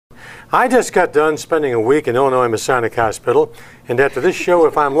I just got done spending a week in Illinois Masonic Hospital, and after this show,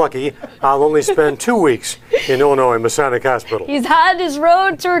 if I'm lucky, I'll only spend 2 weeks in Illinois Masonic Hospital. He's on his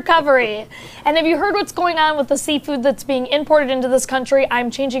road to recovery. And have you heard what's going on with the seafood that's being imported into this country? I'm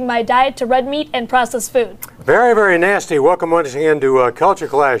changing my diet to red meat and processed food. Very, very nasty. Welcome once again to Culture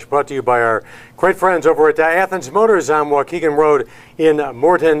Clash, brought to you by our great friends over at Athens Motors on Waukegan Road in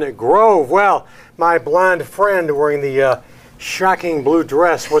Morton Grove. Well, my blonde friend wearing the shocking blue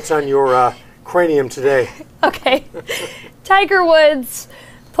dress. What's on your cranium today? Okay. Tiger Woods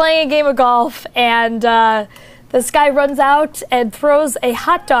playing a game of golf, and this guy runs out and throws a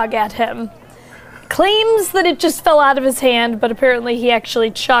hot dog at him. Claims that it just fell out of his hand, but apparently he actually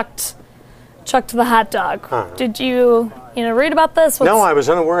chucked the hot dog. Did you read about this? No, I was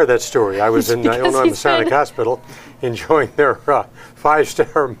unaware of that story. I was in Illinois Masonic Hospital enjoying their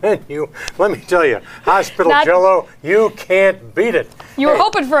 5-star menu. Let me tell you, hospital Jell-O, you can't beat it. You were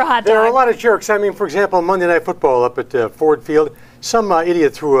hoping for a hot dog. There are a lot of jerks. I mean, for example, Monday Night Football up at Ford Field, some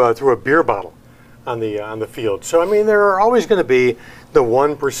idiot threw a beer bottle on the field. So, I mean, there are always going to be the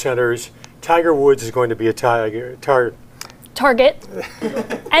 1%ers. Tiger Woods is going to be a target.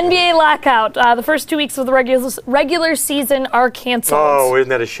 NBA lockout. The first 2 weeks of the regular season are canceled. Oh, isn't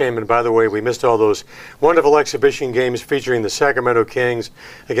that a shame? And by the way, we missed all those wonderful exhibition games featuring the Sacramento Kings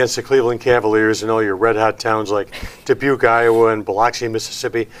against the Cleveland Cavaliers and all your red-hot towns like Dubuque, Iowa, and Biloxi,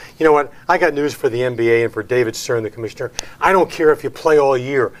 Mississippi. You know what? I got news for the NBA and for David Stern, the commissioner. I don't care if you play all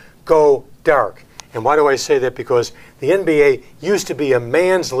year. Go dark. And why do I say that? Because the NBA used to be a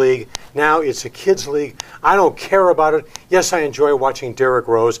man's league. Now it's a kid's league. I don't care about it. Yes, I enjoy watching Derrick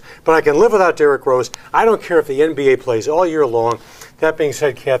Rose, but I can live without Derrick Rose. I don't care if the NBA plays all year long. That being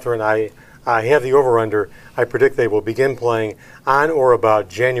said, Catherine, I have the over-under. I predict they will begin playing on or about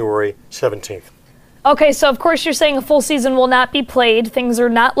January 17th. Okay, so of course you're saying a full season will not be played. Things are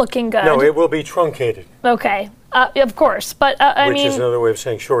not looking good. No, it will be truncated. Okay, of course. But Which is another way of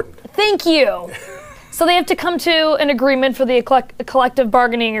saying shortened. Thank you. So they have to come to an agreement for the collective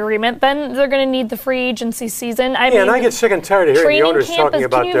bargaining agreement. Then they're going to need the free agency season. I mean, and I get sick and tired of hearing the owners talking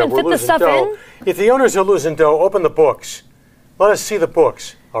about we're losing dough. If the owners are losing dough, open the books. Let us see the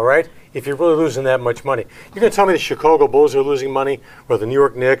books, all right? If you're really losing that much money. You're going to tell me the Chicago Bulls are losing money, or the New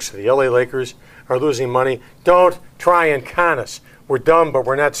York Knicks, or the LA Lakers are losing money? Don't try and con us. We're dumb, but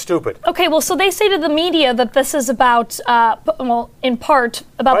we're not stupid. Okay, well, so they say to the media that this is about, in part,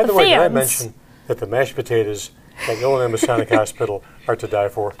 about the fans. By the way, did I mention that the mashed potatoes at Illinois Masonic Hospital are to die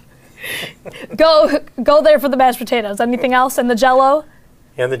for? Go there for the mashed potatoes. Anything else? And the Jell-O?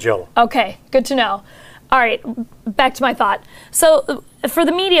 And the Jell-O. Okay, good to know. All right, back to my thought. So for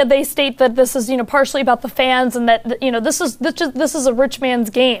the media, they state that this is, partially about the fans, and that this is a rich man's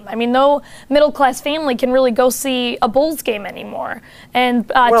game. I mean, no middle-class family can really go see a Bulls game anymore, and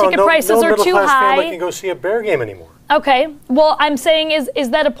ticket prices are too high. No middle-class family can go see a Bear game anymore. Okay. Well, I'm saying is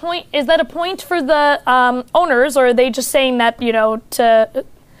that a point? Is that a point for the owners, or are they just saying that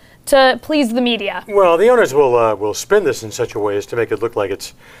to please the media? Well, the owners will spin this in such a way as to make it look like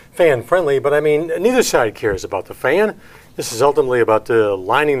it's fan friendly. But I mean, neither side cares about the fan. This is ultimately about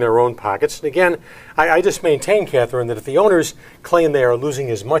lining their own pockets. And again, I just maintain, Catherine, that if the owners claim they are losing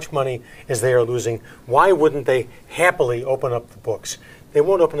as much money as they are losing, why wouldn't they happily open up the books? They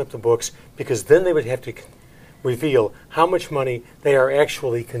won't open up the books because then they would have to reveal how much money they are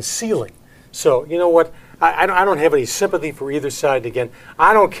actually concealing. So, you know what? I don't have any sympathy for either side. Again,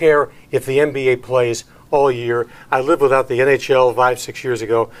 I don't care if the NBA plays all year. I lived without the NHL 5-6 years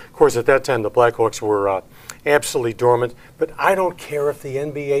ago. Of course, at that time, the Blackhawks were absolutely dormant. But I don't care if the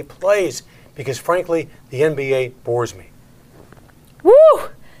NBA plays because, frankly, the NBA bores me. Woo!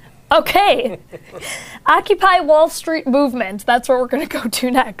 Okay. Occupy Wall Street movement. That's where we're going to go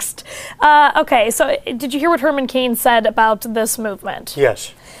to next. Okay, so did you hear what Herman Cain said about this movement?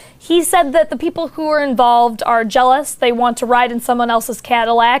 Yes. He said that the people who are involved are jealous. They want to ride in someone else's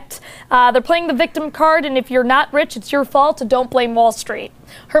Cadillac. They're playing the victim card, and if you're not rich, it's your fault. Don't blame Wall Street.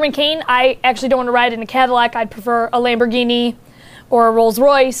 Herman Cain, I actually don't want to ride in a Cadillac. I'd prefer a Lamborghini or a Rolls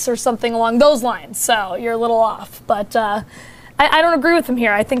Royce or something along those lines. So you're a little off. But I don't agree with him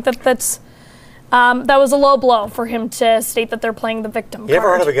here. I think that that was a low blow for him to state that they're playing the victim card. You ever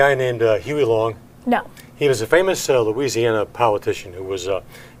heard of a guy named Huey Long? No. He was a famous Louisiana politician who was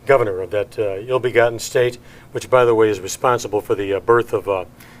governor of that ill-begotten state, which, by the way, is responsible for the birth of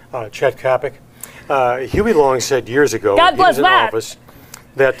Chet Coppock. Huey Long said years ago, when he was in office,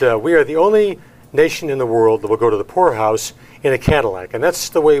 that we are the only nation in the world that will go to the poorhouse in a Cadillac. And that's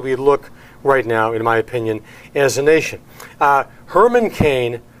the way we look right now, in my opinion, as a nation. Herman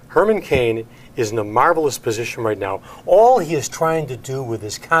Cain is in a marvelous position right now. All he is trying to do with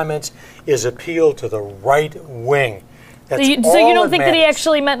his comments is appeal to the right wing. That's So you all don't think that he matters.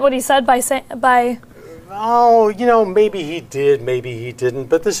 actually meant what he said by? Oh, you know, maybe he did, maybe he didn't.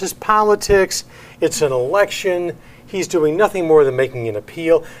 But this is politics. It's an election. He's doing nothing more than making an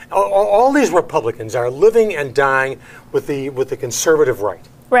appeal. All these Republicans are living and dying with the conservative right.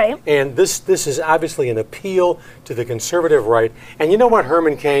 Right. And this is obviously an appeal to the conservative right. And you know what,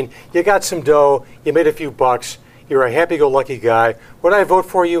 Herman Cain? You got some dough. You made a few bucks. You're a happy-go-lucky guy. Would I vote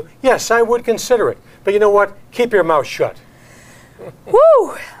for you? Yes, I would consider it. But you know what? Keep your mouth shut.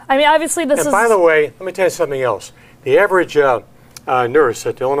 Woo! I mean, obviously this And is. by the way, let me tell you something else. The average nurse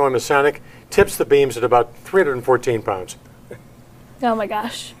at Illinois Masonic tips the beams at about 314 pounds. Oh my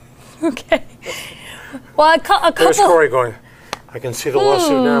gosh. Okay. Well, a couple. There's Corey going, I can see the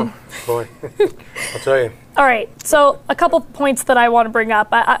lawsuit now. Boy, I'll tell you. All right, so a couple points that I want to bring up.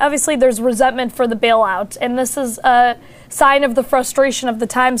 Obviously, there's resentment for the bailout, and this is a sign of the frustration of the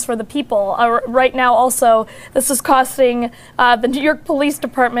times for the people. Right now, also, this is costing the New York Police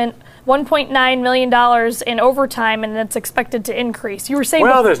Department $1.9 million in overtime, and it's expected to increase. You were saying.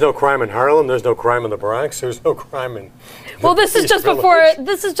 Well, there's no crime in Harlem. There's no crime in the Bronx. There's no crime in. Well, this is East just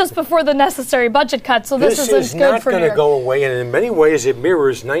Village. before the necessary budget cut. So this This isn't is good not for New going to York. go away, and in many ways, it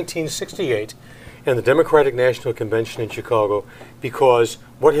mirrors 1968 and the Democratic National Convention in Chicago, because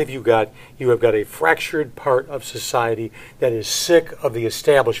what have you got? You have got a fractured part of society that is sick of the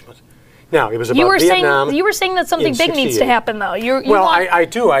establishment. Now, it was about Vietnam. You were saying that something in big needs to 68. happen, though. Well, I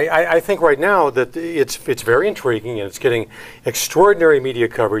do. I think right now that it's very intriguing, and it's getting extraordinary media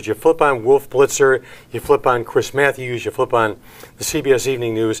coverage. You flip on Wolf Blitzer, you flip on Chris Matthews, you flip on the CBS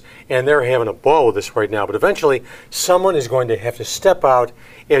Evening News, and they're having a ball with this right now. But eventually, someone is going to have to step out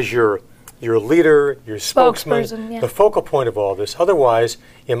as your leader, your spokesman, Spokesperson, yeah. the focal point of all this. Otherwise,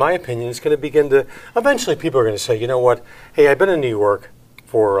 in my opinion, it's going to begin to. Eventually, people are going to say, you know what? Hey, I've been in New York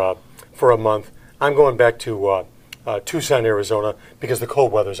for a month. I'm going back to Tucson, Arizona, because the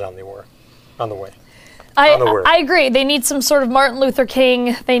cold weather's on the way. I agree. They need some sort of Martin Luther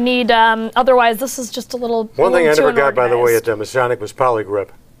King. They need. Otherwise, this is just a little. One thing I too never got, by the way, unorganized. at Masonic was Polygrip.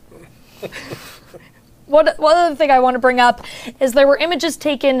 One other thing I want to bring up is there were images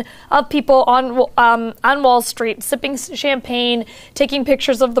taken of people on Wall Street sipping champagne, taking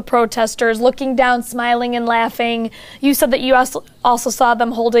pictures of the protesters, looking down, smiling and laughing. You said that you also saw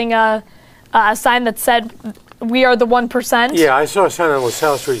them holding a sign that said, "We are the 1%." Yeah, I saw a sign on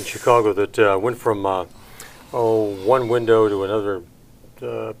LaSalle Street in Chicago that went from one window to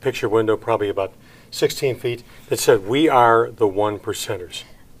another picture window, probably about 16 feet, that said, "We are the 1%ers."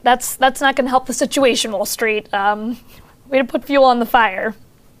 That's not going to help the situation, Wall Street. Way to put fuel on the fire.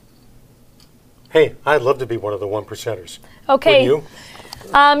 Hey, I'd love to be one of the 1%ers. Okay. Wouldn't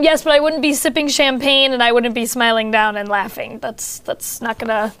you? Yes, but I wouldn't be sipping champagne and I wouldn't be smiling down and laughing. That's not going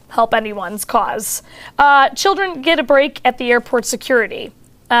to help anyone's cause. Children get a break at the airport security.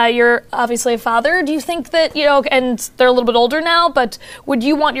 You're obviously a father. Do you think that, and they're a little bit older now, but would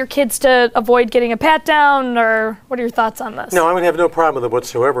you want your kids to avoid getting a pat down, or what are your thoughts on this? No, I would have no problem with it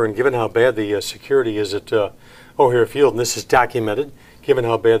whatsoever, and given how bad the security is at O'Hare Field, and this is documented, given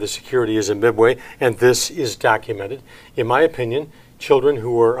how bad the security is at Midway, and this is documented, in my opinion, children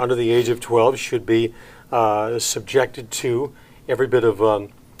who are under the age of 12 should be subjected to every bit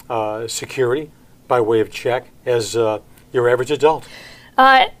of security by way of check as your average adult.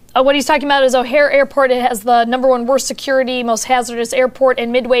 What he's talking about is O'Hare Airport. It has the #1 worst security, most hazardous airport,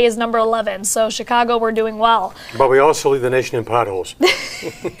 and Midway is number 11. So Chicago, we're doing well. But we also leave the nation in potholes.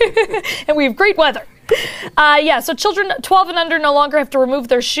 And we have great weather. So children 12 and under no longer have to remove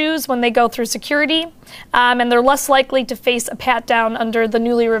their shoes when they go through security, and they're less likely to face a pat down under the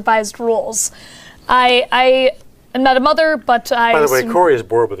newly revised rules. I am not a mother, but I. By the way, Corey is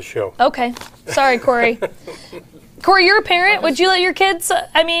bored with the show. Okay, sorry, Corey. Corey, you're a parent. Would you let your kids?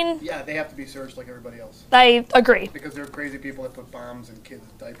 Yeah, they have to be searched like everybody else. I agree. Because there are crazy people that put bombs in kids'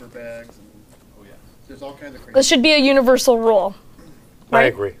 diaper bags, and there's all kinds of crazy. This should be a universal rule. I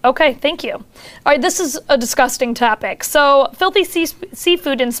Right? agree. Okay, thank you. All right, this is a disgusting topic. So, filthy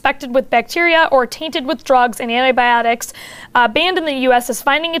seafood inspected with bacteria or tainted with drugs and antibiotics, banned in the U.S., is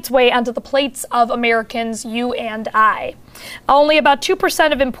finding its way onto the plates of Americans, you and I. Only about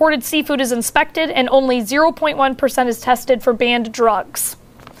 2% of imported seafood is inspected, and only 0.1% is tested for banned drugs.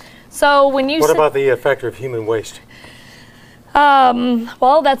 So, when you What say, about the factor of human waste?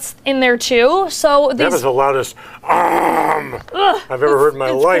 well, that's in there too. So That these was the loudest I've ever heard in my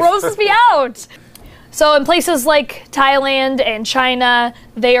life. grosses me out. So in places like Thailand and China,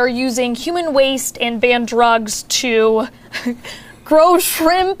 they are using human waste and banned drugs to grow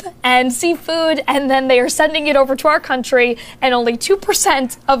shrimp and seafood, and then they are sending it over to our country, and only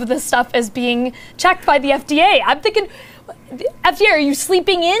 2% of the stuff is being checked by the FDA. I'm thinking, FDA, are you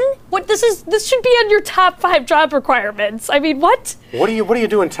sleeping in? What this should be on your top 5 job requirements. I mean, what? What do you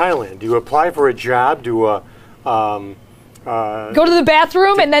do in Thailand? Do you apply for a job? Go to the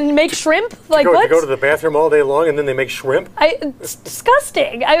bathroom and then make shrimp? Like what? Go to the bathroom all day long and then they make shrimp? It's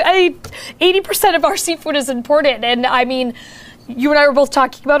disgusting. 80% of our seafood is imported, and I mean, you and I were both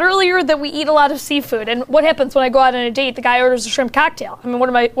talking about earlier that we eat a lot of seafood. And what happens when I go out on a date? The guy orders a shrimp cocktail. I mean, what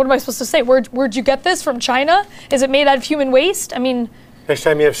am I supposed to say? Where'd you get this from China? Is it made out of human waste? I mean, next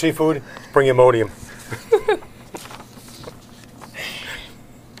time you have seafood, bring Imodium.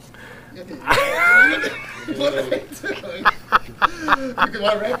 What am I doing?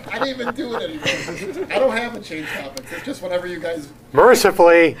 I didn't even do it anymore. I don't have a change topics. It's just whenever you guys.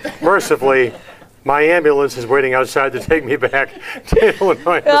 Mercifully, my ambulance is waiting outside to take me back to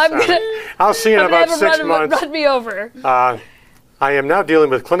Illinois. I'll see you in about 6 months. Run me over. I am now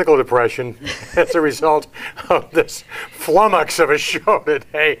dealing with clinical depression as a result of this flummox of a show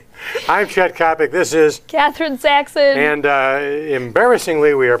today. I'm Chet Kopic. This is Catherine Saxon. And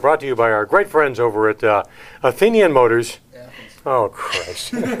embarrassingly, we are brought to you by our great friends over at Athenian Motors. Athens. Oh,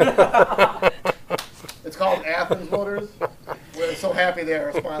 Christ. It's called Athens Motors. We're so happy they are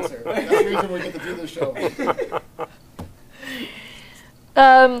a sponsor. That's the reason we get to do this show.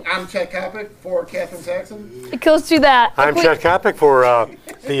 I'm Chet Kopic for Catherine Saxon. Let's do that. I'm Chet Kopic for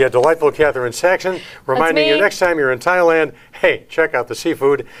the delightful Catherine Saxon, reminding you next time you're in Thailand, hey, check out the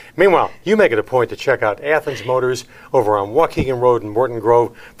seafood. Meanwhile, you make it a point to check out Athens Motors over on Waukegan Road in Morton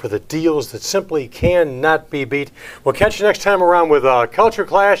Grove for the deals that simply cannot be beat. We'll catch you next time around with Culture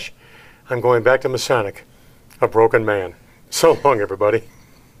Clash. I'm going back to Masonic, a broken man. So long, everybody.